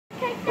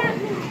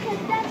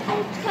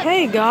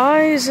Hey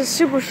guys, it's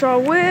Super Shaw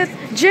with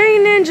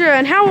JNinja,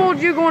 and how old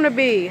are you going to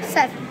be?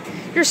 7.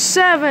 You're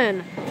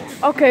 7.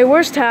 Okay,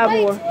 where's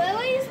Tabor? Wait,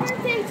 Lily's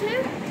birthday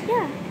too?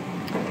 Yeah.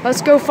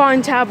 Let's go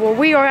find Tabor.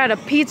 We are at a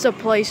pizza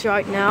place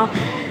right now,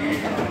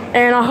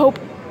 and I hope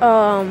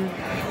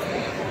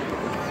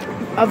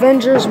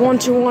Avengers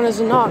 121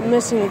 is not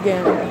missing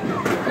again,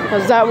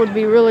 because that would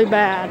be really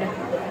bad.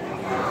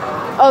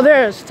 Oh,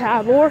 there's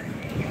Tabor.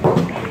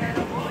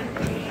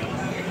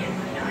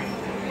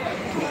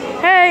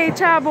 Hey,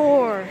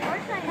 Tabor.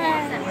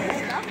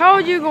 How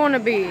old are you going to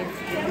be?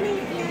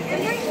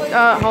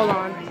 Hold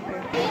on.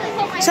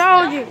 So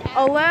how old are you?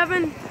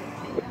 11?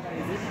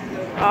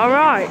 All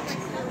right.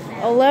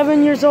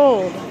 11 years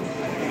old.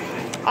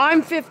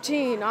 I'm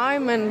 15.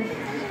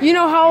 You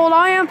know how old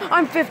I am?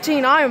 I'm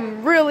 15. I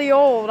am really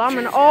old. I'm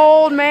an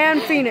old man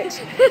Phoenix.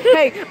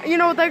 Hey, you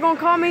know what they're going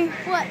to call me?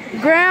 What?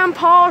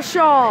 Grandpa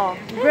Shaw.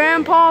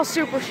 Grandpa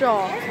Super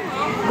Shaw.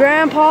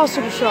 Grandpa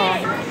Super Shaw.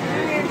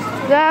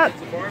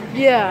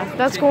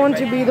 That's going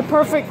to be the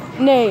perfect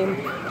name.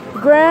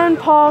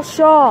 Grandpa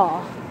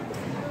Shaw.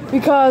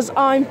 Because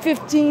I'm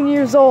 15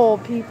 years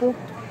old, people.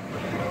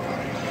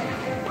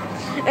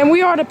 And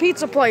we are at a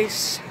pizza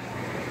place.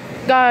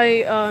 Got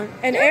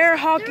an air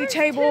hockey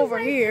table over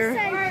here.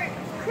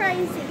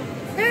 Crazy.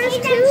 There's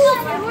 2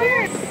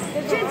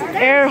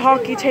 Air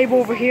hockey table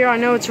over here. I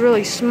know it's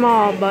really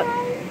small, but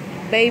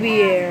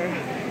baby air.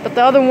 But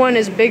the other one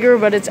is bigger,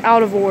 but it's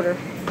out of order.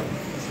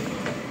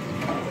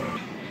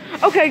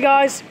 Okay,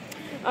 guys.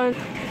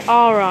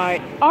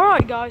 Alright,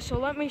 guys. So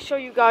let me show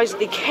you guys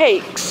the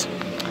cakes.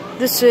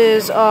 This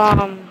is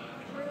some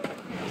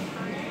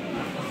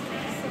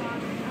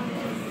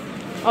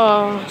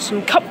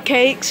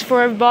cupcakes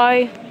for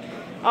everybody.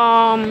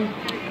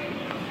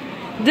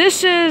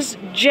 This is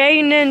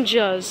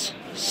JNinja's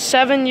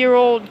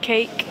 7-year-old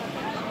cake.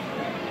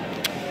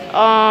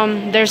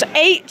 There's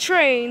 8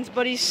 trains,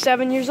 but he's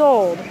 7 years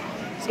old.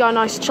 He's got a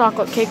nice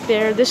chocolate cake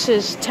there. This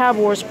is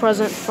Tabor's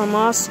present from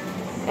us,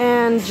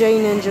 and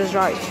JNinja's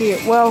right here.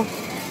 Well,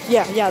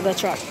 yeah,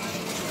 that's right.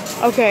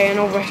 Okay, and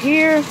over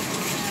here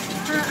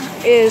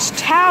is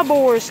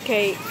Tabor's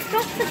cake.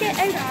 Don't forget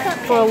 8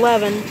 cupcakes. For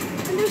 11. And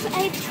there's 8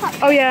 cupcakes.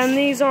 Oh yeah, and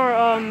these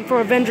are for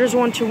Avengers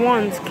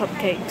 121's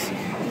cupcakes.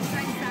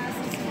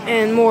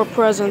 And more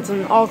presents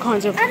and all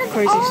kinds of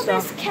crazy all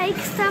stuff. This cake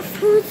stuff,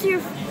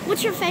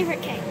 what's your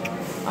favorite cake?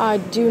 I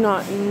do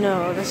not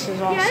know. This is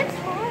awesome. Yeah, it's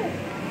hard.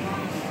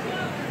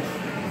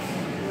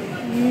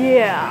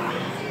 Yeah.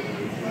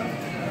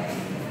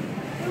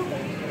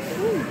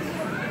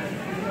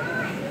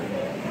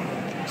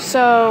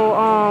 So,